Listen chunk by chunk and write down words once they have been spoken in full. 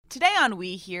Today on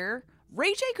We Hear,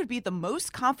 Ray J could be the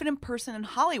most confident person in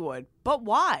Hollywood, but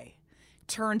why?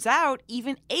 Turns out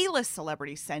even A-list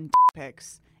celebrities send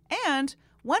pics. And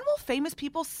when will famous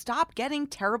people stop getting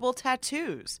terrible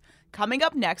tattoos? Coming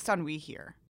up next on We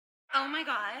Hear. Oh my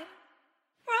God.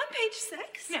 We're on page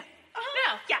 6? No.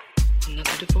 No. Yeah.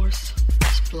 Another divorce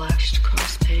splashed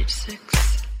across page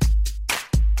 6.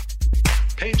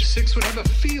 Page 6 would have a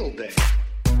field day.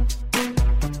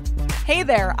 Hey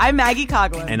there, I'm Maggie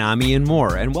Coughlin. And I'm Ian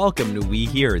Moore, and welcome to We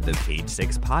Hear, the Page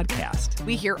 6 podcast.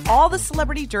 We hear all the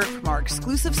celebrity dirt from our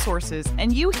exclusive sources,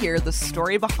 and you hear the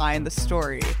story behind the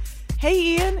story.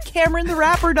 Hey Ian, Cameron the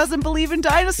rapper doesn't believe in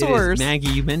dinosaurs.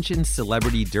 Maggie, you mentioned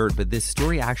celebrity dirt, but this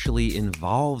story actually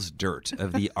involves dirt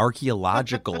of the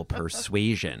archaeological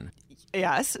persuasion.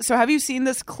 Yes. So have you seen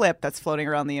this clip that's floating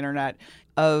around the internet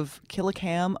of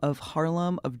Killicam, of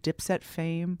Harlem, of Dipset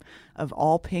fame, of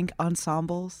all pink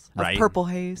ensembles, of Right. Purple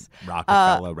Haze?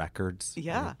 Rockefeller Records.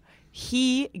 Yeah.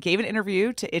 He gave an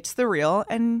interview to It's the Real,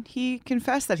 and he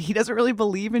confessed that he doesn't really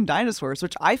believe in dinosaurs,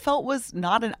 which I felt was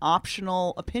not an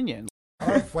optional opinion. I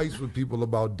have fights with people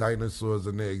about dinosaurs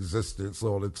and their existence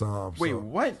all the time. Wait, so,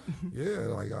 what? Yeah,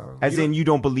 like As in you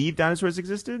don't believe dinosaurs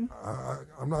existed?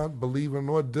 I'm not believing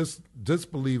nor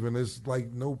disbelieving. It's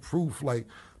like no proof. Like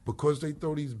because they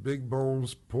throw these big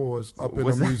bones paws up in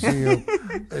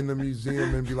the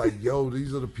museum, and be like, "Yo,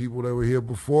 these are the people that were here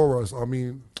before us." I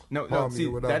mean, No. See,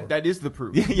 or whatever. that is the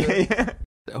proof. Yeah.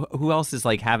 Who else is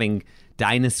like having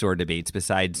dinosaur debates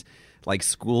besides like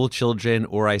school children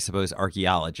or I suppose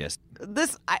archaeologists?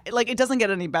 It doesn't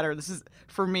get any better.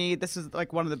 For me, this is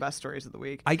like one of the best stories of the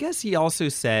week. I guess he also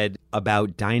said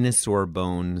about dinosaur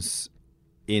bones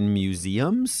in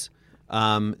museums.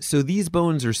 So these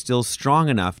bones are still strong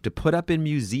enough to put up in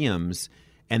museums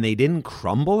and they didn't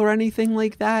crumble or anything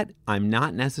like that. I'm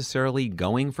not necessarily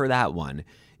going for that one.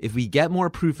 If we get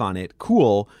more proof on it,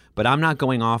 cool, but I'm not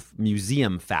going off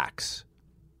museum facts.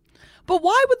 But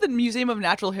why would the Museum of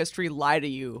Natural History lie to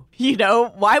you? You know,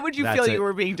 why would you feel you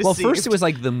were being deceived? Well, first it was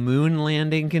like the moon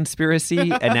landing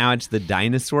conspiracy, and now it's the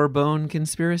dinosaur bone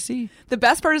conspiracy. The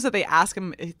best part is that they ask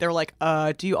him, they're like,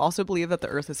 do you also believe that the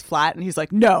Earth is flat? And he's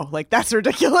like, no, like that's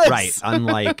ridiculous. Right,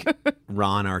 unlike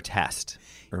Ron Artest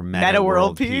or Meta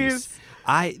World Peace.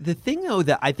 The thing, though,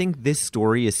 that I think this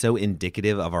story is so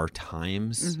indicative of our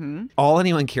times, all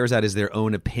anyone cares about is their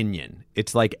own opinion.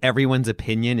 It's like everyone's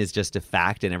opinion is just a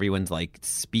fact and everyone's like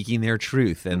speaking their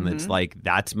truth. And it's like,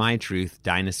 that's my truth.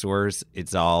 Dinosaurs,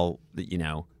 it's all,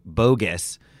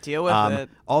 bogus. Deal with it.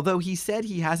 Although he said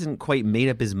he hasn't quite made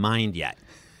up his mind yet.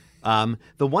 The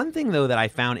one thing, though, that I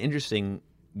found interesting,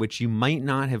 which you might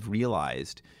not have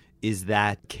realized, is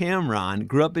that Cameron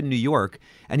grew up in New York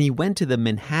and he went to the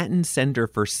Manhattan Center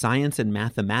for Science and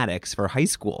Mathematics for high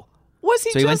school. Was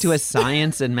he went to a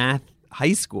science and math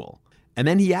high school. And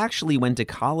then he actually went to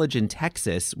college in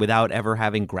Texas without ever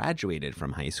having graduated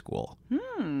from high school.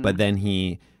 But then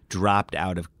he dropped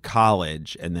out of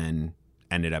college and then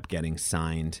ended up getting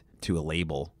signed to a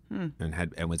label and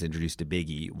was introduced to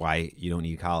Biggie. Why you don't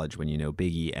need college when you know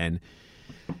Biggie. And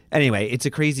anyway, it's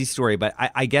a crazy story, but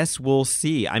I guess we'll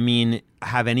see. I mean,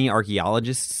 have any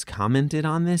archaeologists commented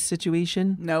on this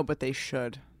situation? No, but they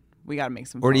should. We got to make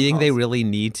some Or do you phone think they calls. really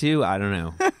need to? I don't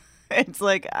know. It's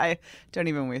like, I don't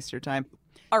even waste your time.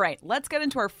 All right, let's get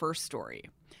into our first story.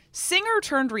 Singer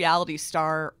turned reality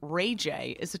star Ray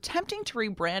J is attempting to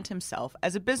rebrand himself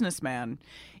as a businessman.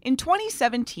 In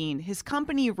 2017, his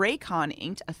company Raycon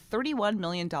inked a $31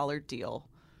 million deal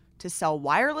to sell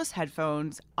wireless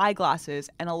headphones, eyeglasses,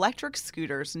 and electric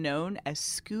scooters known as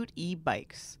Scoot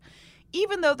e-bikes.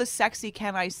 Even though the sexy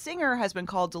Can I singer has been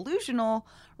called delusional,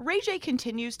 Ray J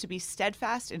continues to be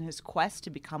steadfast in his quest to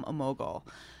become a mogul.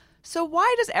 So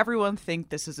why does everyone think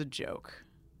this is a joke?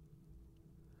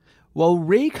 Well,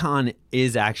 Raycon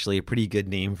is actually a pretty good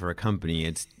name for a company.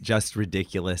 It's just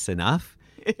ridiculous enough.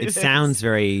 It sounds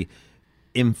very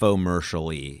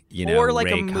infomercial-y, or like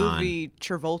Raycon. a movie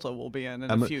Travolta will be in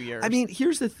a few years. I mean,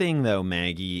 here's the thing, though,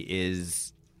 Maggie,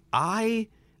 is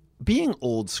being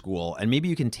old school, and maybe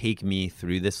you can take me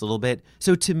through this a little bit.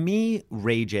 So to me,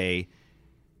 Ray J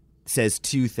says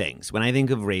two things. When I think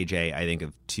of Ray J, I think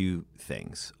of two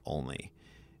things only.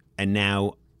 And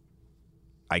now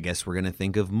I guess we're going to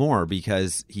think of more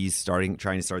because he's trying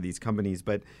to start these companies.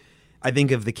 But I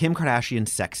think of the Kim Kardashian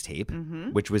sex tape,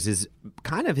 which was his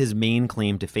main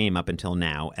claim to fame up until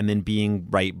now, and then being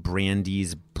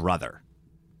Brandy's brother.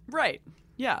 Right.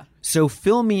 Yeah. So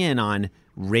fill me in on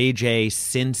Ray J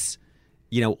since,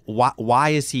 why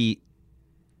is he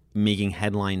making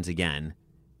headlines again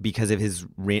because of his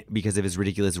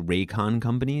ridiculous Raycon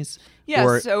companies? Yeah,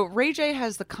 Or- so Ray J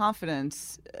has the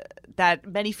confidence that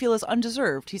many feel is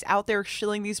undeserved. He's out there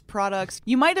shilling these products.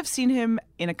 You might have seen him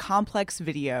in a Complex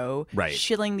video right.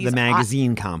 shilling these the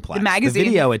magazine Complex. The magazine. The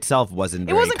video itself wasn't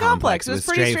very wasn't complex. It was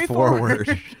pretty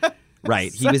straightforward.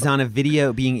 Right. He was on a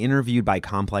video being interviewed by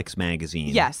Complex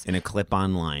magazine. Yes. In a clip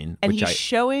online. And which he's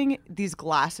showing these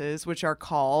glasses, which are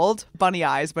called Bunny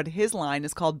Eyes, but his line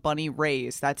is called Bunny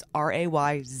Rays. That's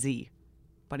RAYZ.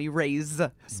 Bunny Rays.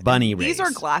 Bunny These Rays.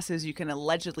 are glasses you can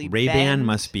allegedly Ray-Ban bend.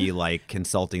 must be like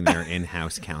consulting their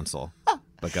in-house counsel.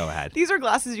 But go ahead. These are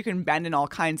glasses you can bend in all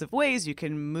kinds of ways. You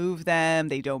can move them.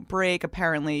 They don't break.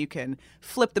 Apparently, you can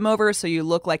flip them over so you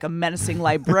look like a menacing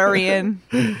librarian.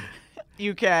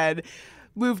 You can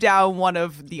move down one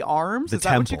of the arms. The Is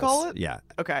that what you call it? Yeah.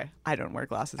 Okay. I don't wear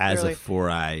glasses. As clearly. a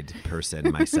four-eyed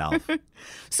person myself.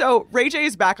 So Ray J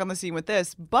is back on the scene with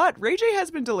this, but Ray J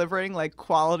has been delivering like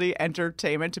quality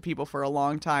entertainment to people for a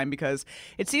long time because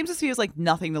it seems as he has like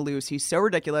nothing to lose. He's so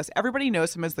ridiculous. Everybody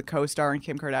knows him as the co-star in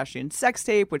Kim Kardashian's sex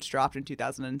tape, which dropped in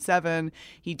 2007.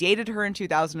 He dated her in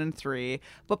 2003,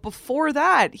 but before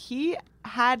that, he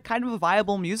had kind of a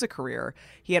viable music career.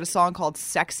 He had a song called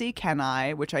Sexy Can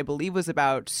I, which I believe was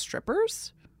about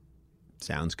strippers.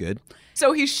 Sounds good.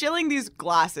 So he's shilling these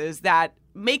glasses that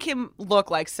make him look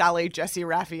like Sally Jesse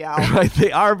Raphael. Right,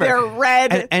 they are. They're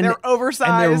red, they're oversized.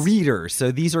 And they're readers.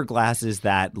 So these are glasses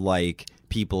that like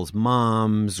people's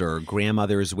moms or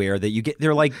grandmothers wear that you get.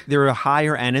 They're a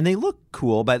higher end and they look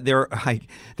cool, but they're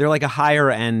like a higher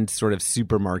end sort of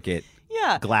supermarket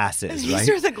glasses, These right?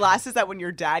 are the glasses that when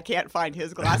your dad can't find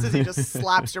his glasses, he just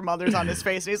slaps your mother's on his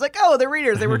face and he's like, "Oh, the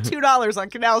readers, they were $2 on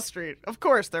Canal Street. Of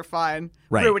course they're fine."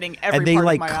 Right. Ruining every and they part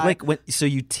like of my click eye. so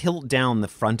you tilt down the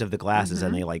front of the glasses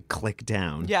and they like click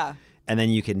down. Yeah. And then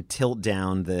you can tilt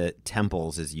down the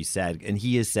temples, as you said. And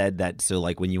he has said that so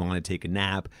like when you want to take a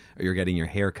nap or you're getting your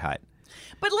hair cut.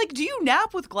 But like, do you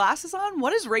nap with glasses on?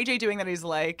 What is Ray J doing that he's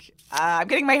like, I'm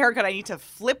getting my hair cut, I need to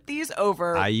flip these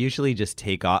over? I usually just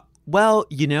take off. Well,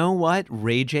 you know what?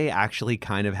 Ray J actually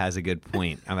kind of has a good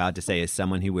point. I'm about to say, as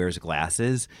someone who wears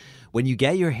glasses, when you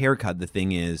get your hair cut, the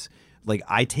thing is, like,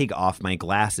 I take off my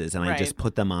glasses and I just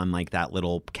put them on like that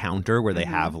little counter where they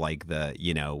have like the,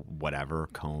 whatever,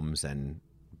 combs and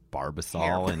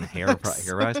Barbasol and hair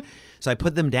brush. So I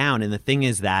put them down. And the thing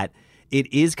is that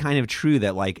it is kind of true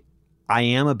that like I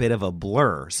am a bit of a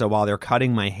blur. So while they're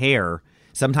cutting my hair,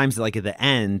 sometimes like at the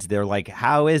end, they're like,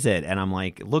 "How is it?" And I'm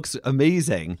like, "Looks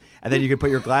amazing." And then you can put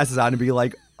your glasses on and be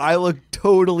like, "I look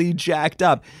totally jacked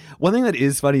up." One thing that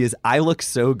is funny is I look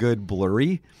so good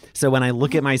blurry. So when I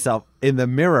look at myself in the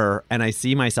mirror and I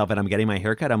see myself and I'm getting my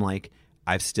haircut, I'm like,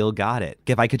 I've still got it.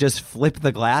 If I could just flip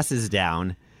the glasses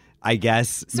down, I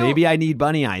guess maybe I need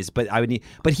bunny eyes, but I would need.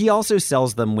 But he also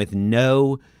sells them with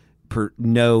no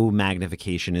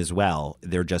magnification as well.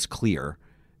 They're just clear.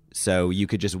 So you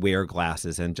could just wear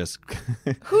glasses and just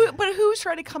Who's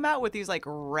trying to come out with these like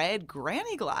red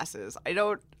granny glasses? I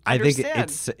don't understand. I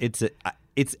think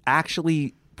it's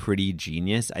actually pretty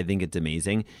genius. I think it's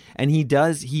amazing. And he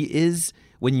is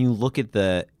when you look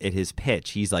at his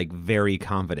pitch, he's like very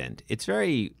confident. It's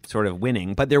very sort of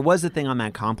winning. But there was a thing on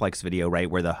that Complex video, right,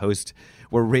 where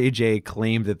Ray J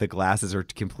claimed that the glasses are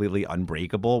completely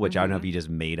unbreakable, which I don't know if he just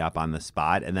made up on the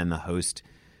spot, and then the host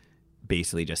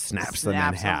basically just snaps them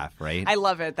in half, right? I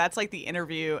love it. That's like the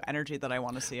interview energy that I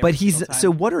want to see. But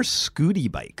so what are scooty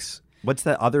bikes? What's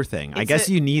the other thing? I guess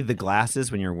you need the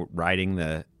glasses when you're riding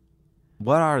the.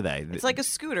 What are they? It's like a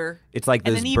scooter. It's like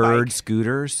and those an bird e-bike.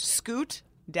 scooters.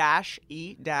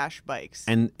 Scoot-E-bikes.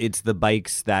 And it's the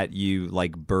bikes that you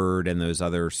like Bird and those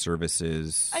other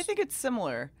services. I think it's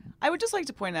similar. I would just like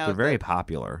to point out They're very that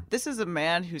popular. this is a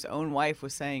man whose own wife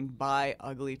was saying bye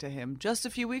ugly to him just a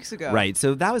few weeks ago. Right.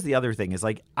 So that was the other thing is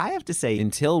like, I have to say,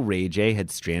 until Ray J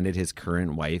had stranded his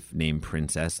current wife named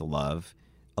Princess Love,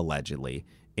 allegedly,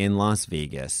 in Las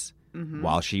Vegas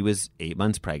while she was 8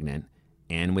 months pregnant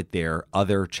and with their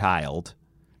other child,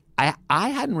 I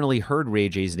hadn't really heard Ray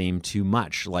J's name too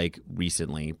much like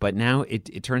recently, but now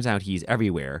it turns out he's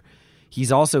everywhere.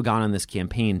 He's also gone on this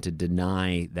campaign to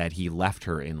deny that he left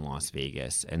her in Las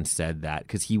Vegas and said that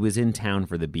because he was in town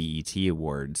for the BET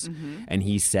Awards and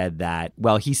he said that,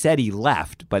 well, he said he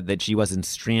left, but that she wasn't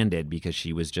stranded because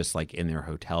she was just like in their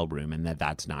hotel room and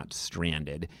that's not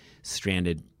stranded.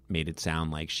 Stranded made it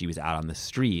sound like she was out on the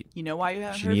street. You know why you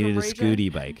haven't She heard needed from a Ray J?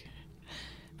 scooty bike.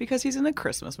 Because he's in a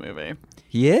Christmas movie.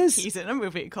 He is? He's in a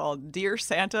movie called Dear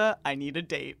Santa, I Need a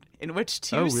Date, in which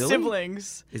two Oh, really?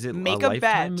 siblings Is it make a a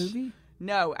bet. Lifetime movie?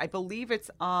 No, I believe it's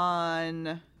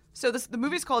on. So the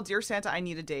movie's called Dear Santa, I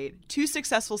Need a Date. Two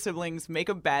successful siblings make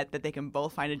a bet that they can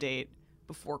both find a date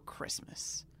before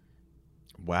Christmas.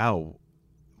 Wow.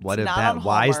 What It's if not that? on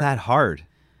Why is Hallmark. that hard?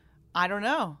 I don't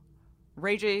know.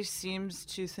 Ray J seems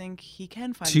to think he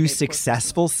can find a Two date before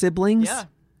successful siblings? Christmas. Yeah.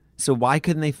 So why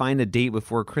couldn't they find a date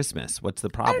before Christmas? What's the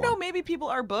I problem? don't know. Maybe people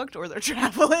are booked or they're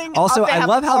traveling. Also, They I have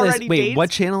love how this. already Wait, dates.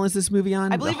 what channel is this movie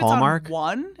on? I believe the Hallmark. it's on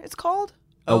One. It's called.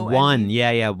 One.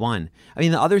 Yeah, One. I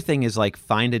mean, the other thing is like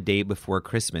find a date before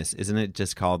Christmas. Isn't it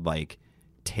just called like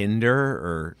Tinder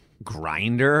or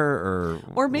Grinder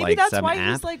Or maybe like that's some why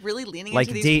app? he's like really leaning Like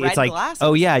into these date. red It's like glasses.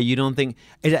 oh yeah, you don't think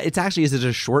it's actually is it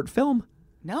a short film?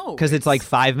 No, Because it's like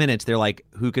 5 minutes. They're like,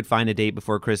 who could find a date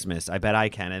before Christmas? I bet I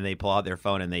can. And they pull out their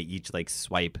phone and they each like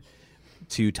swipe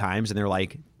 2 times and they're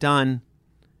like, done.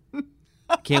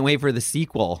 Can't wait for the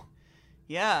sequel.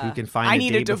 yeah. Who can find I a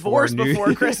need date a divorce before New-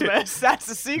 before Christmas. That's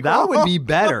the sequel. That would be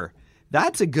better.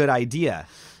 That's a good idea.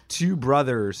 2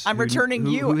 brothers. I'm returning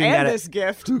you can and get this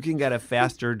gift. Who can get a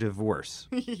faster divorce?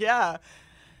 Yeah.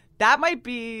 That might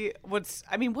be what's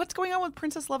going on with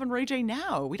Princess Love and Ray J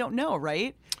now? We don't know,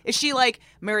 right? Is she like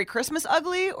Merry Christmas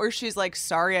ugly or she's like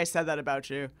sorry I said that about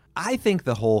you? I think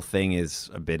the whole thing is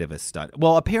a bit of a stunt.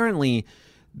 Well, apparently,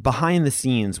 behind the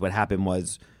scenes, what happened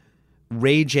was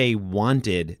Ray J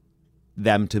wanted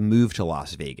them to move to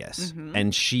Las Vegas,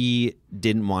 and she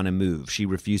didn't want to move. She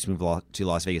refused to move to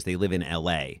Las Vegas. They live in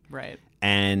L.A. Right.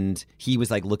 And he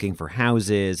was like looking for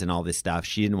houses and all this stuff.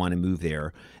 She didn't want to move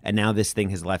there. And now this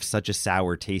thing has left such a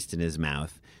sour taste in his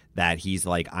mouth that he's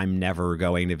like, I'm never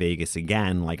going to Vegas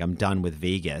again. Like, I'm done with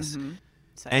Vegas.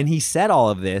 And he said all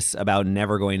of this about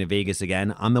never going to Vegas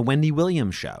again on the Wendy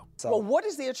Williams show. Well, what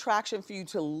is the attraction for you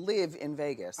to live in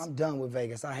Vegas? I'm done with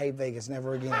Vegas. I hate Vegas.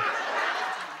 Never again.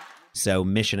 So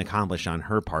mission accomplished on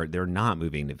her part. They're not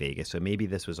moving to Vegas. So maybe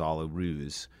this was all a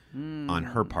ruse on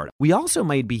her part. We also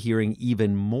might be hearing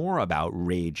even more about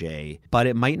Ray J, but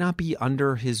it might not be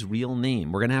under his real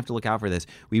name. We're going to have to look out for this.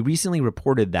 We recently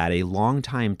reported that a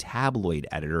longtime tabloid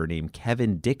editor named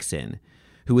Kevin Dixon,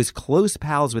 who was close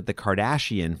pals with the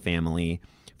Kardashian family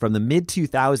from the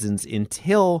mid-2000s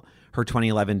until her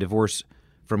 2011 divorce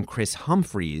from Chris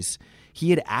Humphries, he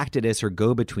had acted as her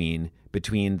go-between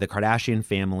between the Kardashian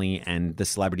family and the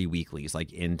celebrity weeklies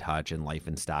like In Touch and Life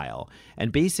and Style.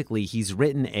 And basically, he's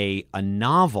written a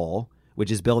novel, which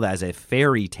is billed as a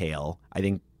fairy tale, I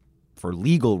think for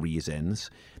legal reasons.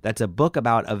 That's a book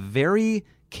about a very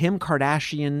Kim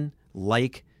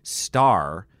Kardashian-like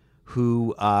star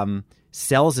who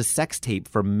sells a sex tape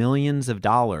for millions of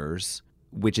dollars,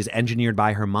 which is engineered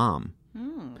by her mom.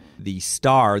 The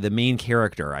star, the main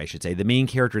character, I should say, the main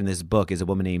character in this book is a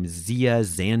woman named Zia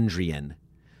Zandrian,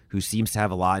 who seems to have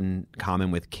a lot in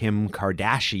common with Kim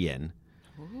Kardashian.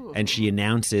 Ooh. And she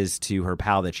announces to her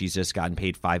pal that she's just gotten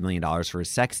paid $5 million for a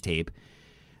sex tape.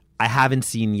 I haven't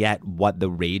seen yet what the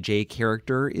Ray J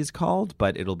character is called,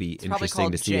 but it'll be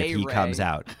interesting to see if he comes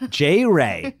out. J.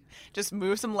 Ray. Just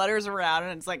move some letters around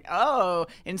and it's like, oh,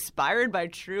 inspired by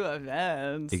true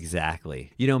events.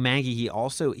 Exactly. You know, Maggie, he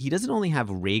doesn't only have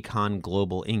Raycon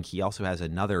Global Inc., he also has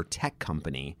another tech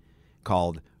company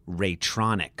called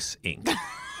Raytronics Inc.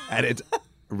 And it's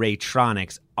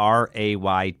Raytronics,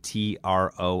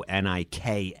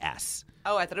 Raytroniks.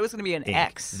 Oh, I thought it was going to be an Inc.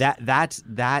 X. That's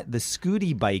the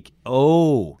Scooty bike.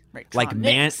 Oh, like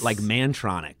Raytronics.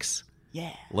 Mantronics.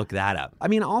 Yeah. Look that up. I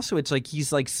mean, also, it's like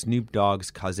he's like Snoop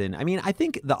Dogg's cousin. I mean, I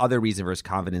think the other reason for his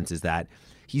confidence is that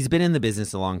he's been in the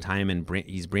business a long time and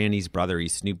he's Brandy's brother.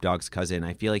 He's Snoop Dogg's cousin.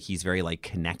 I feel like he's very like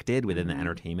connected within the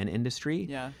entertainment industry.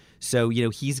 Yeah. So, you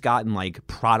know, he's gotten like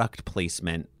product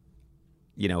placement,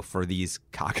 you know, for these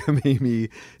cockamamie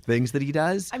things that he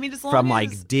does. I mean, as long from as...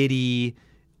 like Diddy,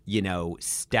 you know,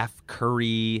 Steph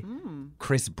Curry,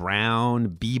 Chris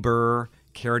Brown, Bieber,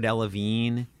 Cara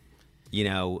Delevingne, you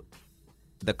know,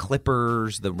 the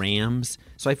Clippers, the Rams.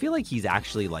 So I feel like he's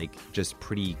actually like just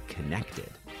pretty connected.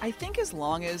 I think as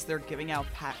long as they're giving out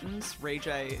patents, Ray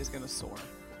J is going to soar.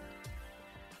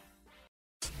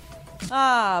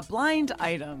 Blind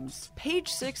items. Page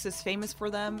 6 is famous for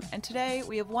them, and today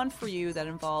we have one for you that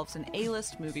involves an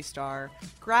A-list movie star,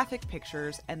 graphic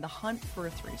pictures, and the hunt for a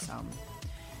threesome.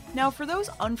 Now, for those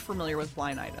unfamiliar with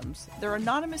blind items, they're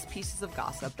anonymous pieces of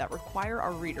gossip that require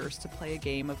our readers to play a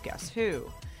game of Guess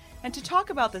Who. And to talk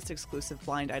about this exclusive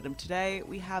blind item today,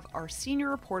 we have our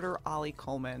senior reporter, Ollie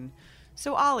Coleman.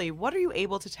 So, Ollie, what are you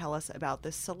able to tell us about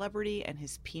this celebrity and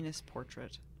his penis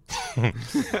portrait?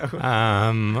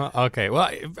 Okay, well,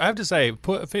 I have to say,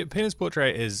 penis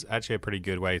portrait is actually a pretty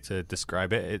good way to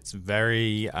describe it. It's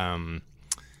very,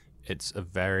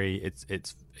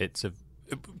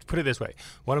 put it this way.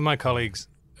 One of my colleagues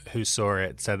who saw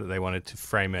it said that they wanted to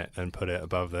frame it and put it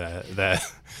above their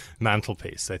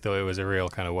mantelpiece. They thought it was a real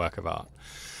kind of work of art.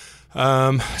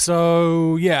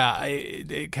 So yeah,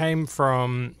 it came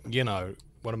from,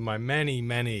 one of my many,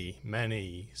 many,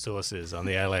 many sources on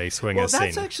the LA swinger scene. Well,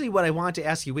 that's actually what I want to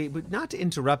ask you. Wait, but not to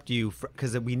interrupt you,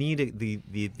 because we need the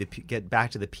get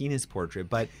back to the penis portrait.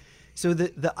 But so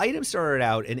the item started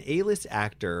out, an A-list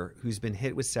actor who's been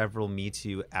hit with several Me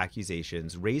Too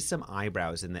accusations raised some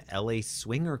eyebrows in the LA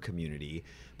swinger community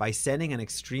by sending an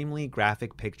extremely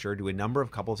graphic picture to a number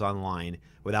of couples online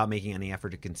without making any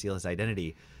effort to conceal his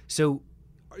identity. So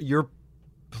your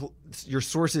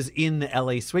sources in the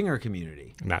LA swinger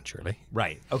community. Naturally.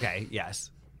 Right. Okay.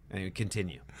 Yes. And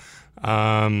continue. Yeah,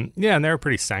 and they're a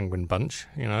pretty sanguine bunch.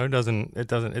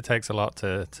 It takes a lot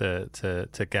to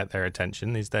get their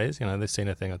attention these days. They've seen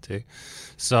a thing or two.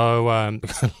 So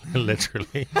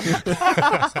literally.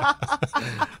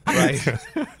 Right.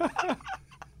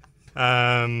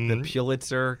 The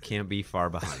Pulitzer can't be far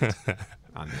behind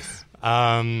on this.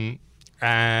 But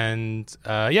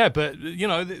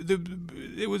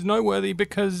it was noteworthy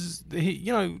because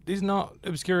he's not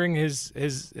obscuring his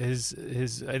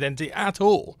identity at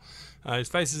all. His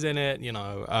face is in it,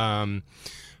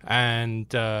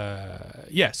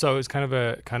 so it's kind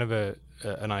of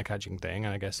an eye-catching thing,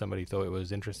 and I guess somebody thought it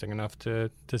was interesting enough to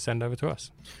send over to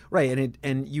us. Right,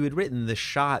 and you had written the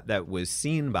shot that was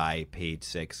seen by Page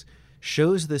Six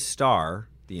shows the star,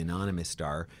 the anonymous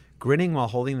star, grinning while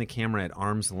holding the camera at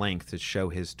arm's length to show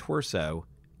his torso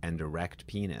and erect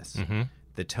penis. Mm-hmm.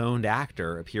 The toned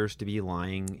actor appears to be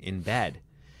lying in bed.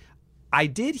 I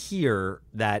did hear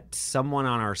that someone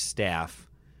on our staff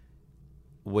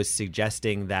was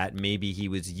suggesting that maybe he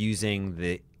was using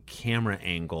the camera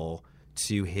angle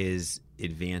to his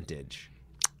advantage.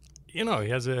 He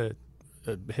has a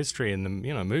history in the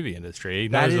movie industry. He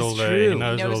That knows is all true. He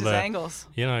knows all his the angles.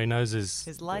 He knows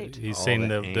his light. He's All seen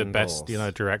the the best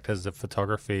angles. directors of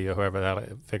photography or whoever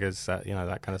that figures that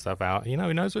that kind of stuff out. He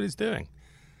knows what he's doing.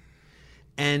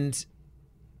 And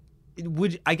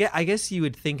I guess you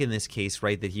would think in this case,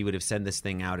 right, that he would have sent this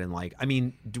thing out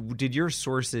and did your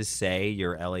sources say,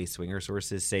 your LA swinger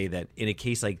sources say that in a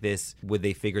case like this, would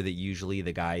they figure that usually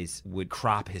the guys would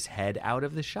crop his head out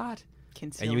of the shot?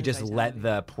 Conceal And you would his just identity. let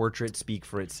the portrait speak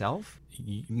for itself?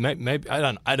 Maybe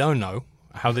I don't know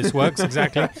how this works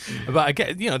exactly, but I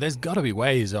get there's got to be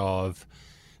ways of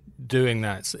doing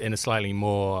that in a slightly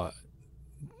more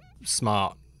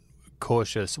smart,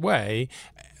 cautious way.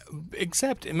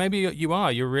 Except maybe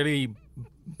you're really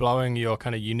blowing your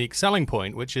kind of unique selling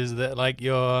point, which is that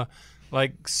you're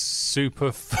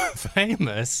super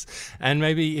famous, and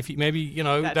maybe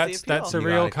that's a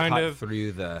real kind of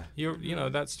through the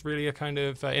that's really a kind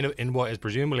of in what is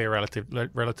presumably a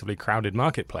relatively crowded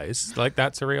marketplace.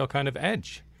 That's a real kind of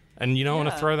edge, and you don't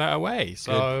want to throw that away.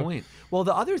 So good point. Well,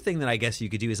 the other thing that I guess you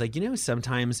could do is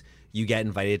sometimes you get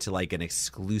invited to an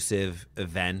exclusive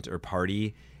event or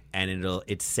party, and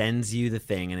it sends you the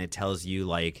thing and it tells you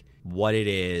what it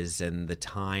is and the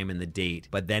time and the date,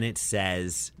 but then it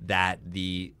says that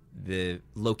the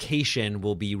location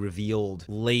will be revealed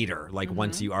later,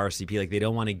 once you RSVP. They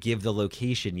don't want to give the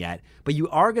location yet, but you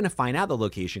are going to find out the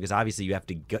location because obviously you have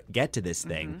to get to this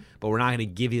thing, but we're not going to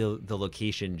give you the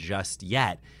location just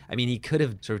yet. I mean, he could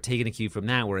have sort of taken a cue from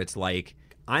that where it's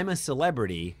I'm a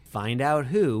celebrity, find out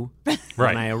who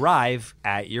when I arrive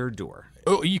at your door.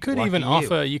 Oh, you could Lucky even you.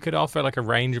 offer. You could offer a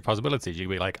range of possibilities. You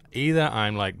could be either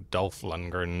I'm Dolph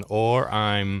Lundgren, or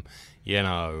I'm,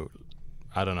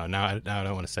 I don't know. Now I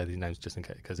don't want to say these names just in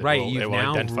case because it will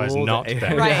identify as not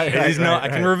them. Right. It is not. I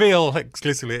can reveal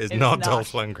exclusively it is not not.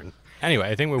 Dolph Lundgren. Anyway,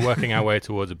 I think we're working our way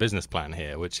towards a business plan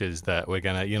here, which is that we're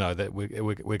gonna, that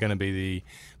we're gonna be the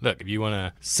look. If you want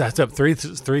to set up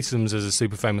threesomes as a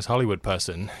super famous Hollywood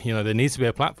person, there needs to be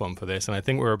a platform for this, and I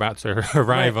think we're about to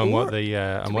arrive on what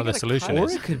the solution Or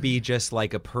is. it could be just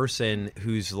a person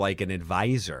who's an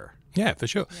advisor. Yeah, for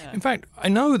sure. Yeah. In fact, I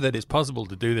know that it's possible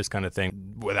to do this kind of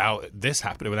thing without this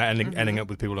happening, without ending up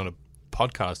with people on a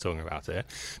podcast talking about it,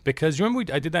 because you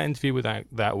remember I did that interview with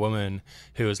that woman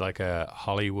who was a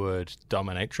Hollywood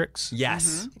dominatrix.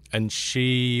 Yes. And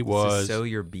she was So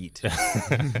your beat.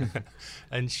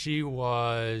 and she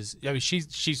was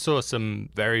she saw some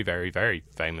very, very, very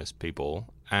famous people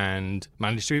and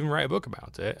managed to even write a book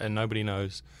about it, and nobody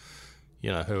knows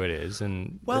who it is.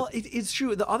 And Well, it's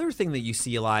true. The other thing that you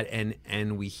see a lot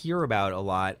and we hear about a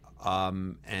lot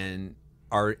and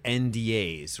are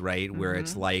NDAs, right? Where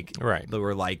it's Right. they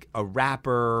were a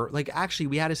rapper. Actually,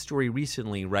 we had a story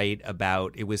recently, right,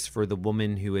 about it was for the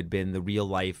woman who had been the real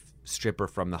life stripper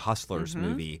from the Hustlers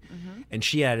movie, and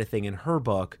she had a thing in her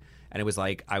book And it was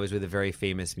like I was with a very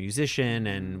famous musician,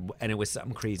 and it was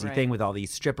some crazy thing with all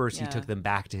these strippers. He took them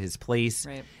back to his place,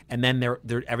 and then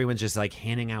everyone's just like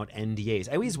handing out NDAs.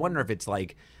 I always wonder if it's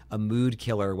like a mood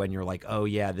killer when you're like, oh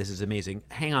yeah, this is amazing.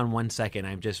 Hang on one second,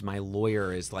 my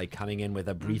lawyer is like coming in with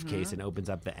a briefcase and opens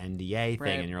up the NDA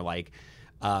thing, and you're like,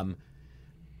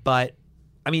 but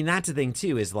I mean that's the thing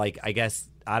too is like I guess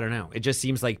I don't know. It just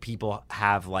seems like people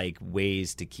have like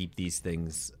ways to keep these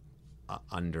things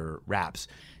under wraps.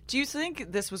 Do you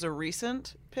think this was a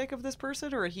recent pic of this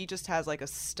person, or he just has like a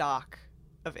stock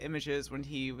of images when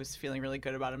he was feeling really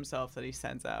good about himself that he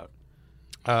sends out?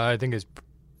 I think it's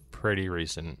pretty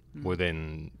recent,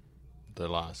 within the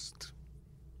last.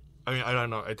 I mean, I don't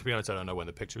know. To be honest, I don't know when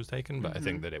the picture was taken, but I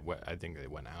think that it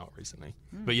went out recently.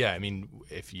 But yeah, I mean,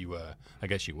 if you, I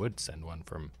guess you would send one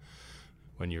from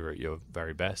when you were at your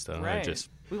very best. I don't know. Just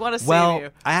we want to save you.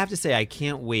 I have to say, I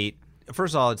can't wait.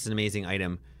 First of all, it's an amazing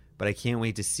item. But I can't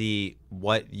wait to see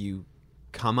what you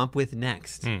come up with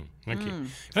next. Thank you. Can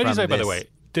I just say, by the way,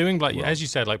 doing like as you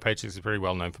said, like Page Six is very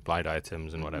well known for blind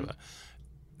items and whatever.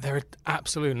 They're an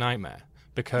absolute nightmare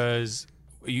because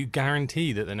you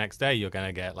guarantee that the next day you're going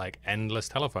to get like endless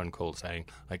telephone calls saying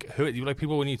like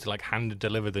people will need to like hand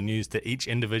deliver the news to each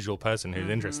individual person who's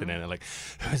interested in it. Like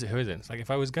who is it? It's like if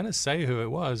I was going to say who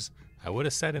it was, I would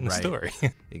have said in the story.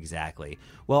 Exactly.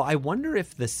 Well, I wonder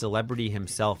if the celebrity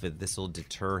himself, if this will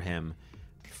deter him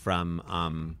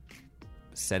from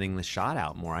sending the shot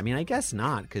out more. I mean, I guess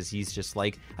not, because he's just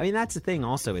like, I mean, that's the thing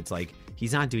also. It's like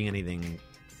he's not doing anything,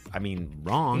 I mean,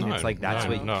 wrong. No, it's like that's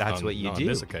what you do. On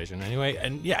this occasion anyway.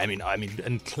 And yeah,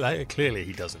 and clearly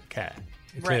he doesn't care.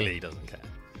 Clearly he doesn't care.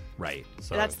 Right.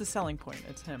 So that's the selling point.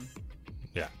 It's him.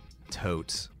 Yeah.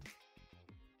 Totes.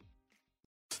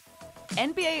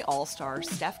 NBA All-Star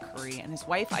Steph Curry and his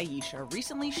wife Ayesha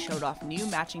recently showed off new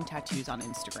matching tattoos on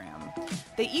Instagram.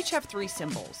 They each have 3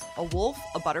 symbols, a wolf,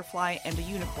 a butterfly, and a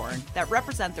unicorn, that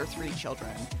represent their 3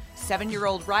 children,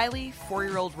 7-year-old Riley,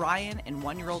 4-year-old Ryan, and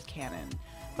 1-year-old Cannon.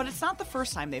 But it's not the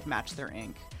first time they've matched their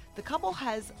ink. The couple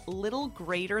has little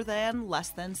greater than,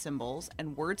 less than symbols,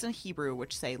 and words in Hebrew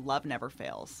which say love never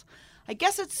fails. I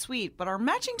guess it's sweet, but are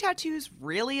matching tattoos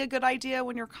really a good idea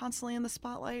when you're constantly in the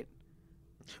spotlight?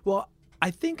 Well, I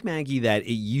think, Maggie, that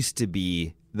it used to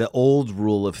be the old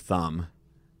rule of thumb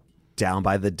down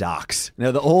by the docks.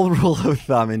 Now, the old rule of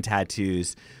thumb in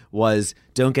tattoos was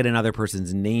don't get another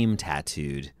person's name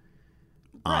tattooed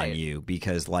on you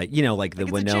because, like, you know, like the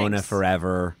Winona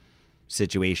Forever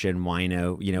situation,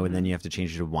 Wino, you know, and then you have to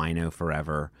change it to Wino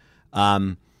Forever.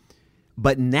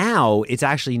 But now it's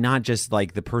actually not just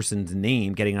like the person's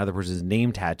name, getting another person's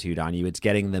name tattooed on you. It's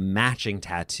getting the matching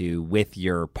tattoo with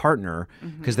your partner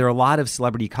because there are a lot of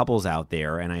celebrity couples out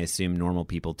there, and I assume normal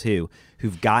people too,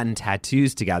 who've gotten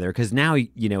tattoos together because now,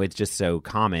 you know, it's just so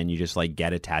common. You just like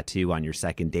get a tattoo on your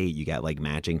second date. You get like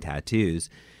matching tattoos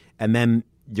and then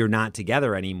you're not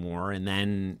together anymore. And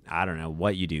then I don't know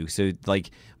what you do. So like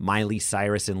Miley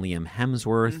Cyrus and Liam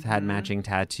Hemsworth had matching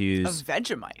tattoos. Of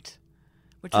Vegemite.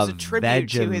 Which is a tribute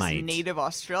to his native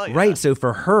Australia. Right. So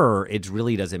for her, it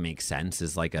really doesn't make sense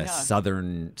as like a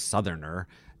Southern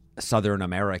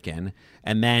American.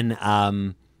 And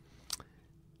then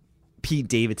Pete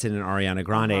Davidson and Ariana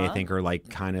Grande, I think, are like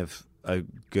kind of a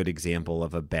good example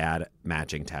of a bad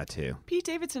matching tattoo. Pete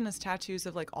Davidson has tattoos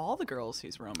of like all the girls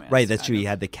he's romanced. Right, that's true. He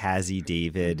had the Cassie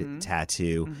David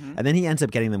tattoo. And then he ends up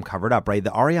getting them covered up, right?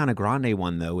 The Ariana Grande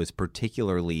one, though, was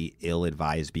particularly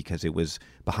ill-advised because it was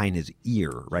behind his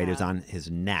ear, right? It was on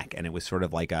his neck, and it was sort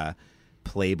of like a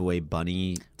Playboy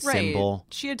bunny symbol.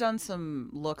 She had done some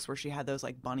looks where she had those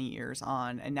like bunny ears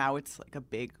on, and now it's like a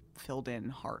big filled-in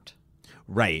heart.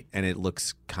 Right, and it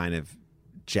looks kind of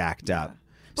jacked up.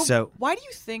 But so why do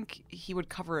you think he would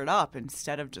cover it up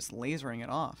instead of just lasering it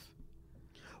off?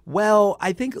 Well,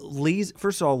 I think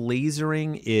first of all,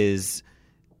 lasering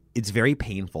it's very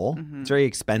painful. It's very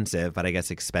expensive, but I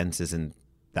guess expense isn't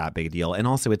that big a deal. And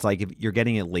also, it's like if you're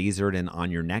getting it lasered and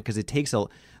on your neck because it takes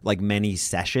like many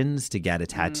sessions to get a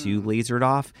tattoo lasered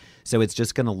off. So it's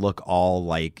just going to look all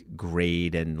like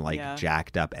grayed and like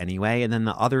jacked up anyway. And then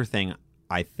the other thing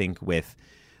I think with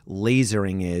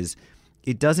lasering is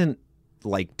it doesn't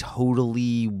like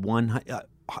totally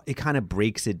it kind of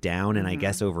breaks it down and I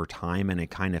guess over time and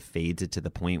it kind of fades it to the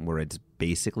point where it's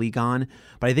basically gone.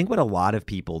 But I think what a lot of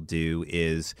people do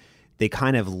is they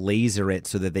kind of laser it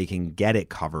so that they can get it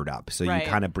covered up. So you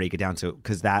kind of break it down. So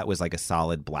because that was like a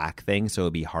solid black thing, so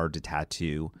it'd be hard to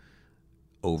tattoo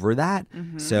over that.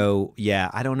 So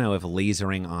yeah, I don't know if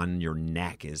lasering on your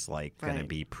neck is like going to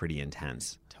be pretty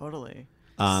intense. Totally.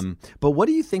 But what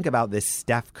do you think about this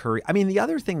Steph Curry? I mean, the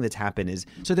other thing that's happened is,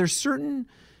 so there's certain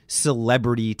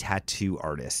celebrity tattoo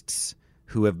artists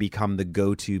who have become the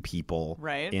go-to people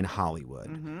Right. in Hollywood.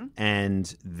 Mm-hmm.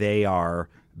 And they are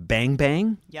Bang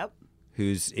Bang, Yep.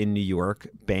 who's in New York.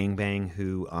 Bang Bang,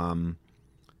 who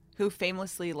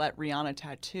famously let Rihanna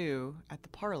tattoo at the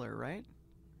parlor, right?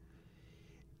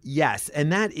 yes,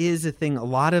 and that is a thing. A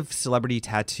lot of celebrity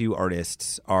tattoo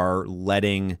artists are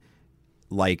letting,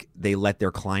 like, they let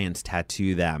their clients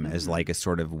tattoo them as like a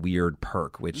sort of weird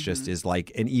perk, which just is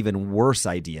like an even worse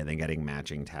idea than getting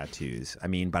matching tattoos. I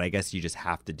mean, but I guess you just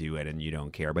have to do it and you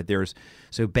don't care. But there's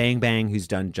so Bang Bang, who's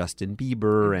done Justin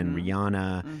Bieber and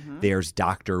Rihanna. There's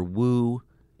Dr. Wu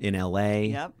in LA.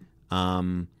 Yep.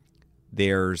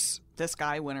 There's This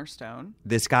guy, Winterstone.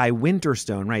 this guy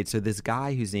Winterstone, right? So this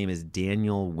guy whose name is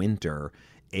Daniel Winter,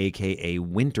 aka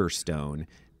Winterstone,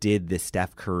 did the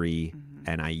Steph Curry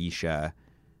and Aisha,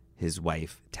 his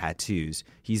wife, tattoos.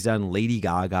 He's done Lady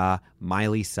Gaga,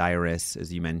 Miley Cyrus,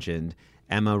 as you mentioned,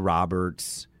 Emma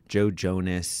Roberts, Joe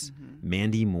Jonas,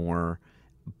 Mandy Moore.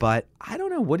 But I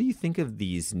don't know. What do you think of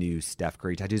these new Steph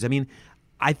Curry tattoos? I mean,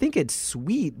 I think it's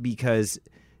sweet because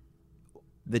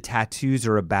the tattoos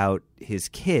are about his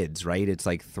kids, right? It's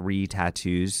like 3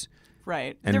 tattoos.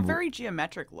 Right. And They're very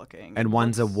geometric looking. And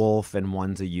one's a wolf and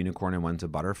one's a unicorn and one's a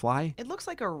butterfly. It looks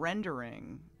like a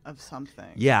rendering of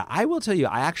something. Yeah, I will tell you,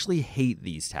 I actually hate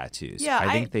these tattoos. Yeah,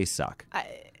 I think they suck.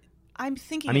 I'm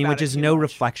thinking I mean, about which it is too no much.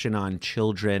 reflection on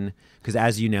children, because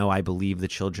as you know, I believe the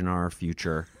children are our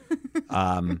future.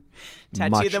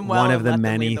 Tattoo them well one and of the let them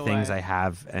many lead the things way. I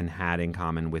have and had in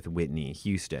common with Whitney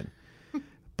Houston.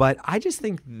 But I just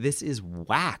think this is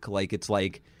whack. Like, it's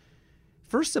like,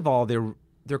 first of all, they're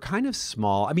kind of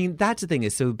small. I mean, that's the thing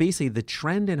is, so basically the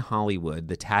trend in Hollywood,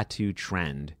 the tattoo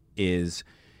trend, is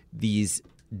these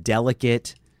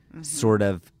delicate, sort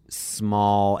of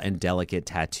small and delicate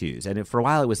tattoos. And for a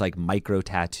while it was like micro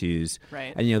tattoos.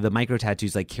 Right. And, you know, the micro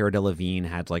tattoos, like Cara Delevingne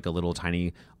had like a little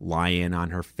tiny lion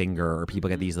on her finger, or people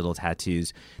get these little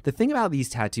tattoos. The thing about these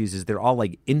tattoos is they're all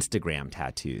like Instagram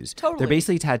tattoos. Totally. They're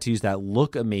basically tattoos that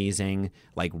look amazing,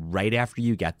 like right after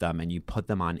you get them and you put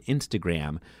them on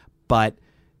Instagram, but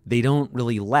they don't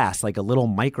really last. Like a little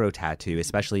micro tattoo,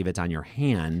 especially if it's on your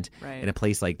hand Right. in a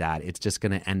place like that, it's just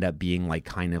going to end up being like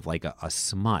kind of like a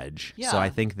smudge. Yeah. So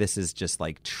I think this is just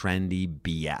like trendy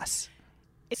BS.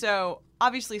 So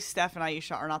obviously Steph and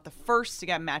Aisha are not the first to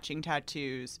get matching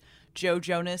tattoos. Joe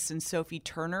Jonas and Sophie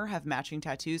Turner have matching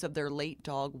tattoos of their late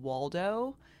dog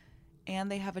Waldo. And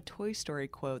they have a Toy Story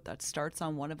quote that starts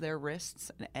on one of their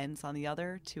wrists and ends on the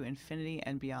other, to infinity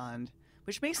and beyond,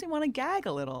 which makes me want to gag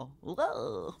a little.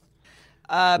 Whoa.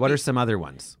 What are some other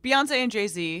ones? Beyonce and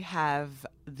Jay-Z have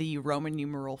the Roman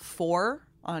numeral 4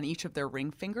 on each of their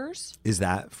ring fingers. Is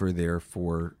that for their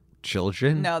 4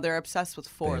 children? No, they're obsessed with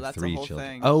They 4. have That's 3 the whole children.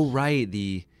 thing. Oh, right.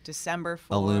 The December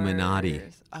 4. Illuminati.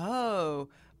 Oh,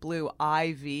 blue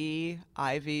ivy.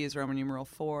 Ivy is Roman numeral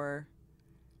 4.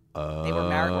 They were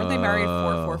married. Weren't they married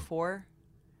 444?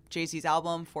 Jay-Z's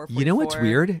album 444. You know what's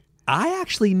weird? I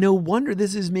actually, no wonder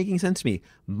this is making sense to me.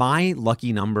 My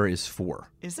lucky number is 4.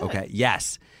 Is it? Okay,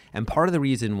 yes. And part of the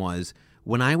reason was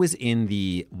when I was in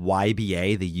the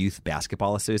YBA, the Youth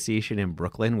Basketball Association in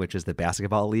Brooklyn, which is the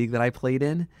basketball league that I played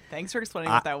in. Thanks for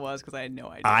explaining what that was, because I had no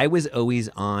idea. I was always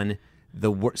on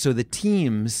so the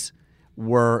teams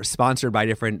were sponsored by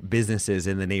different businesses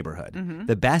in the neighborhood.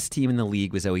 The best team in the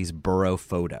league was always Borough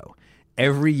Photo.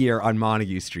 Every year on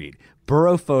Montague Street,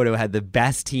 Borough Photo had the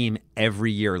best team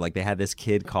every year. Like, they had this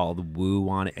kid called Woo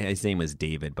on it. His name was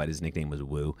David, but his nickname was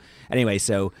Woo. Anyway,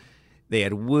 so they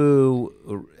had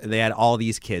Woo. They had all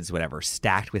these kids, whatever,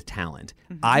 stacked with talent.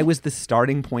 I was the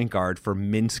starting point guard for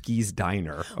Minsky's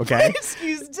Diner, okay?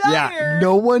 Minsky's Diner. Yeah,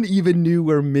 no one even knew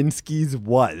where Minsky's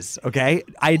was, okay?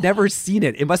 I had never seen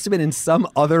it. It must have been in some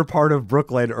other part of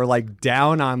Brooklyn, or like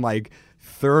down on like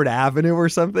 3rd Avenue or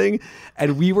something.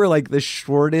 And we were like the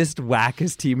shortest,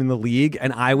 wackest team in the league.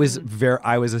 And I was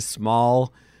a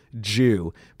small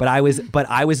Jew, but I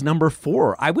was number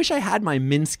 4. I wish I had my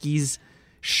Minsky's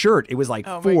shirt. It was like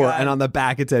 4, and on the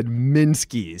back it said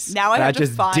Minsky's. Now I have to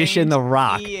just find dishing the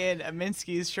rock. Ian a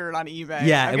Minsky's shirt on eBay.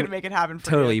 Yeah, I'm gonna make it happen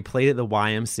for totally. you. Played at the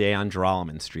YMCA on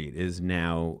Drollman Street. Is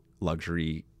now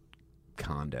luxury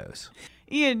condos.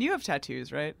 Ian, you have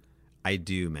tattoos, right? I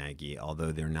do, Maggie,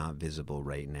 although they're not visible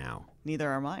right now. Neither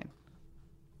are mine.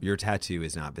 Your tattoo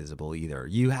is not visible either.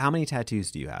 How many tattoos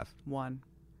do you have? 1.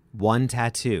 1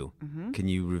 tattoo. Can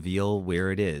you reveal where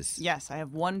it is? Yes, I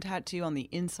have 1 tattoo on the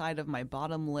inside of my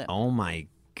bottom lip. Oh my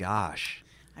gosh.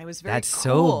 I was very That's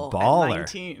cool so baller.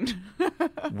 at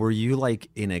 19. Were you like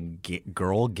in a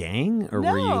girl gang, or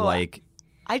were you No. like...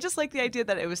 I just like the idea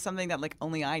that it was something that like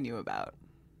only I knew about.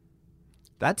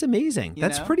 That's amazing. You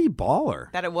That's know? pretty baller.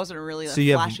 That it wasn't really a So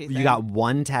you flashy thing. you got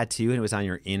one tattoo and it was on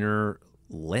your inner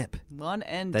lip. One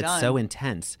and That's done. so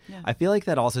intense. Yeah. I feel like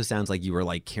that also sounds like you were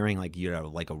like carrying like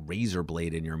like a razor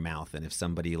blade in your mouth, and if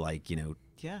somebody like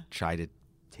Yeah. tried to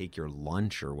take your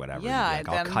lunch or whatever, Yeah, you'd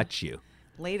be like, I'll then- cut you.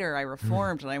 Later, I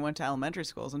reformed and I went to elementary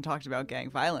schools and talked about gang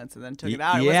violence and then took it Y-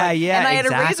 out. It was yeah, like, yeah, and I had a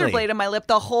razor exactly. blade in my lip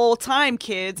the whole time,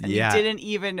 kids, and Yeah. you didn't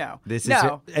even know. This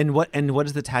no, is and what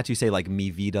does the tattoo say? Like mi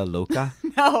vida loca?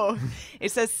 no.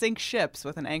 It says sink ships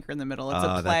with an anchor in the middle. It's a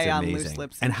Oh, play that's on amazing. loose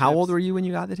lips. And how old were you when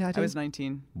you got the tattoo? I was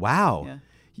 19. Wow. Yeah.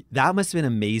 That must have been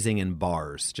amazing in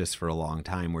bars just for a long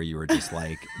time where you were just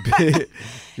like,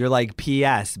 you're like,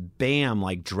 P.S., bam,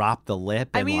 like drop the lip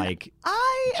and I mean, like.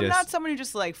 I am just- not someone who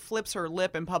just like flips her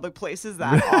lip in public places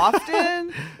that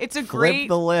often. It's a Flip great.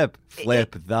 the lip.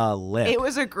 Flip the lip. It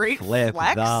was a great Flip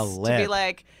flex the to be lip.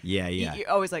 like, Yeah, yeah. You're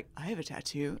always like, I have a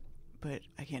tattoo, but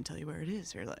I can't tell you where it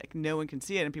is, or like no one can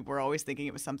see it, and people were always thinking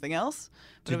it was something else.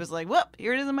 But it was like, whoop,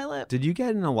 here it is on my lip. Did you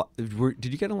get in a lot? Did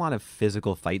you get in a lot of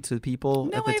physical fights with people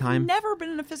No, at the I've time? never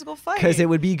been in a physical fight. Because it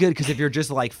would be good. Because if you're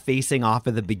just like facing off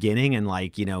at the beginning and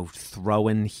like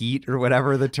throwing heat or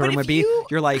whatever the term if would be, you-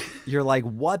 you're like,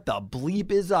 what the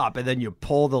bleep is up? And then you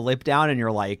pull the lip down and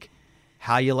you're like,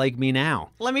 how you like me now?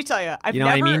 Let me tell you, I've You know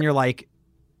never, what I mean? You're like,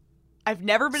 I've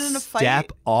never been in a fight.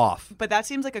 step off. But that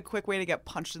seems like a quick way to get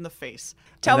punched in the face.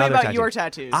 Tell me Another about tattoo. your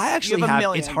tattoos. I actually you have a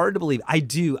million. It's hard to believe. I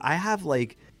do. I have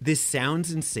like this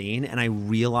sounds insane, and I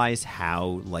realize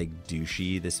how like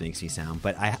douchey this makes me sound.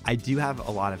 But I do have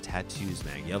a lot of tattoos,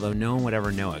 Maggie. Although no one would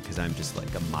ever know it because I'm just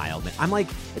like a mild man. I'm like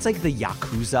it's like the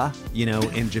Yakuza,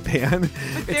 in Japan.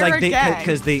 It's they're like a gang.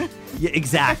 because they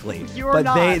exactly. You're but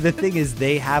not. the thing is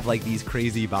they have like these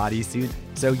crazy bodysuits.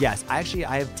 So yes, I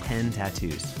have 10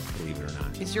 tattoos. Believe it or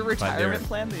not. Is your But they're- retirement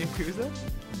plan the Yakuza?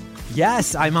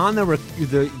 Yes, I'm on the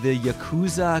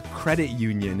Yakuza Credit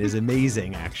Union is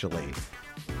amazing, actually.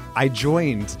 I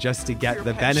joined just to get Your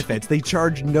the pension. benefits. They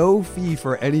charge no fee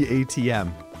for any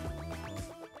ATM.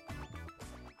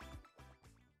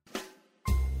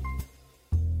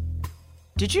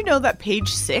 Did you know that Page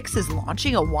 6 is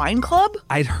launching a wine club?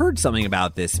 I'd heard something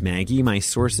about this, Maggie. My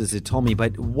sources had told me,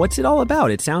 but what's it all about?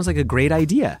 It sounds like a great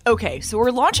idea. Okay, so we're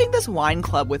launching this wine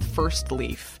club with First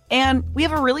Leaf. And we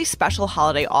have a really special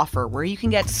holiday offer where you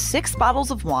can get 6 bottles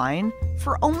of wine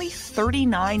for only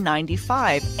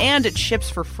 $39.95, and it ships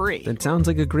for free. That sounds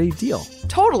like a great deal.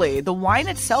 Totally. The wine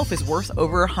itself is worth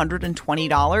over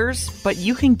 $120, but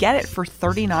you can get it for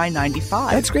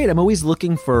 $39.95. That's great. I'm always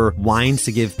looking for wines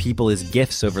to give people as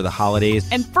gifts over the holidays.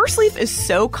 And First Leaf is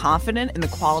so confident in the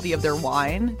quality of their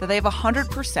wine that they have a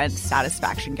 100%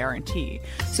 satisfaction guarantee.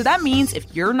 So that means if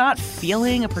you're not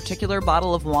feeling a particular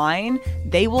bottle of wine,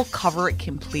 they will cover it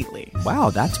completely. Wow,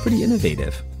 that's pretty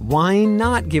innovative. Why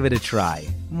not give it a try?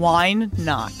 Wine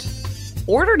not.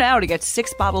 Order now to get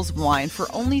 6 bottles of wine for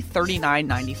only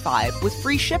 $39.95 with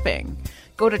free shipping.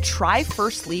 Go to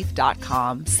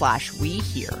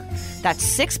tryfirstleaf.com/wehere. That's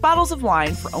 6 bottles of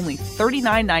wine for only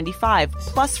 $39.95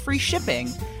 plus free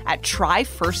shipping at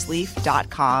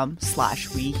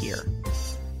tryfirstleaf.com/wehere.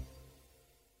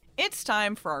 It's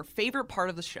time for our favorite part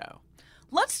of the show.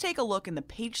 Let's take a look in the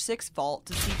Page 6 vault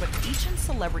to see what ancient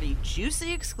celebrity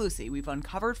juicy exclusive we've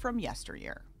uncovered from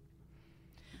yesteryear.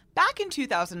 Back in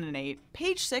 2008,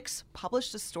 Page 6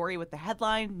 published a story with the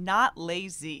headline, Not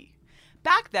Lazy.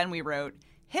 Back then we wrote,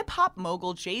 hip-hop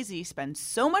mogul Jay-Z spends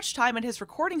so much time at his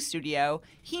recording studio,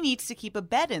 he needs to keep a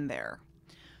bed in there.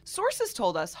 Sources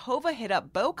told us Hova hit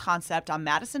up Beau Concept on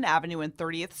Madison Avenue and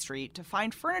 30th Street to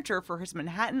find furniture for his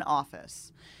Manhattan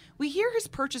office. We hear his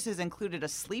purchases included a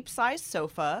sleep-sized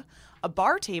sofa, a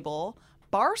bar table,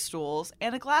 bar stools,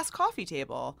 and a glass coffee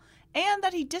table, and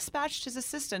that he dispatched his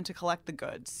assistant to collect the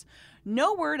goods.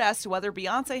 No word as to whether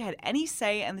Beyoncé had any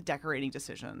say in the decorating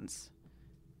decisions.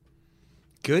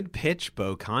 Good pitch,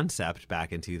 Beau Concept,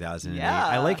 back in 2008. Yeah.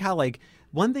 I like how, like,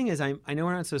 one thing is I know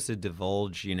we're not supposed to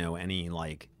divulge, any,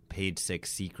 like, Page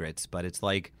 6 secrets, but it's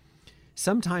like,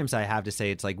 sometimes I have to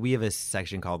say it's like we have a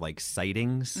section called like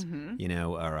sightings,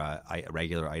 or a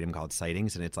regular item called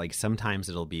sightings, and it's like sometimes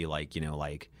it'll be like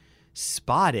like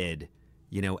spotted,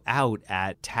 out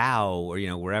at Tao or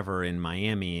wherever in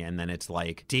Miami, and then it's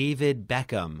like David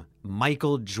Beckham,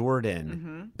 Michael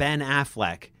Jordan, Ben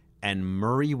Affleck, and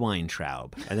Murray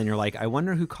Weintraub, and then you're like, I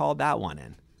wonder who called that one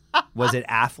in. Was it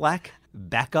Affleck,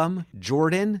 Beckham,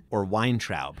 Jordan, or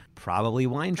Weintraub? Probably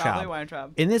Weintraub. Probably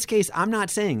Weintraub. In this case, I'm not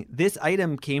saying this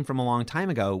item came from a long time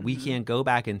ago. We can't go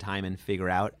back in time and figure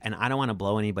out, and I don't want to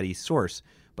blow anybody's source,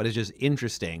 but it's just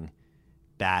interesting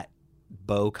that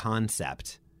Beau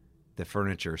Concept, the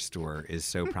furniture store, is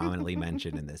so prominently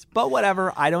mentioned in this. But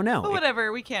whatever, I don't know. But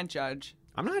whatever, we can't judge.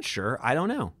 I'm not sure. I don't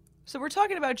know. So we're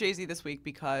talking about Jay-Z this week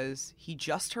because he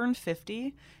just turned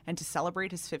 50, and to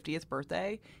celebrate his 50th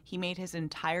birthday, he made his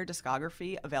entire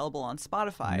discography available on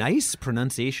Spotify. Nice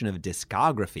pronunciation of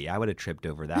discography. I would have tripped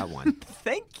over that one.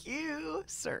 Thank you,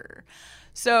 sir.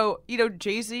 So,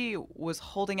 Jay-Z was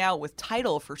holding out with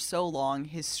Tidal for so long,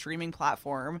 his streaming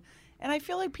platform, and I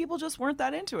feel like people just weren't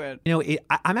that into it.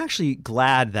 I'm actually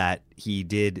glad that he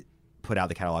did put out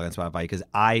the catalog on Spotify because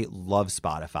I love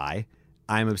Spotify.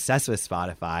 I'm obsessed with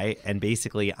Spotify, and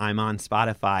basically I'm on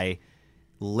Spotify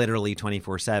literally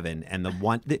 24/7. And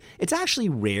it's actually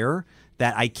rare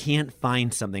that I can't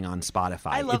find something on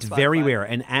Spotify. I love it's Spotify. very rare.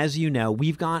 And as you know,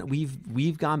 we've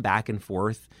gone back and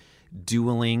forth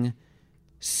dueling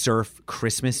surf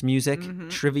Christmas music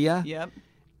trivia. Yep.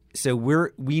 So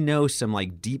we know some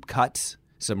like deep cuts,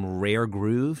 some rare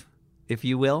groove, if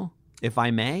you will, if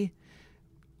I may.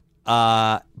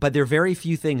 But there are very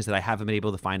few things that I haven't been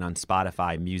able to find on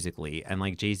Spotify musically, and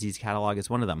like Jay-Z's catalog is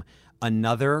one of them.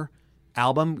 Another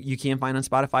album you can't find on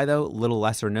Spotify though, little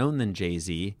lesser known than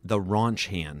Jay-Z, The Raunch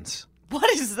Hands. What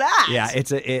is that? Yeah,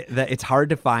 it's hard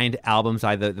to find albums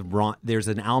by there's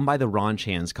an album by the Raunch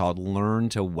Hands called Learn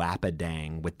to Wap a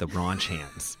Dang with the Raunch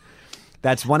Hands.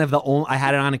 That's one of the only, I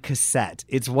had it on a cassette.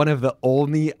 It's one of the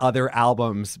only other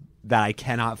albums that I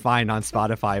cannot find on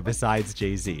Spotify besides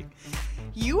Jay-Z.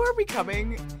 You are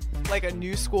becoming like a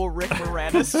new school Rick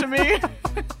Moranis to me.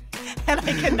 And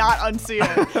I cannot unsee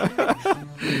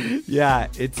it. Yeah,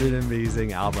 it's an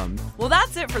amazing album. Well,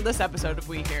 that's it for this episode of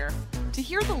We Hear. To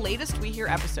hear the latest We Hear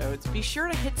episodes, be sure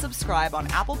to hit subscribe on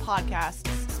Apple Podcasts,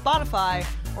 Spotify,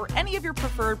 or any of your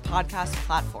preferred podcast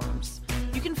platforms.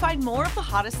 You can find more of the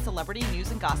hottest celebrity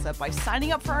news and gossip by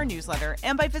signing up for our newsletter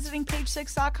and by visiting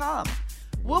page6.com.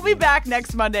 We'll be back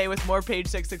next Monday with more Page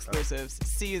 6 exclusives.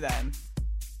 See you then.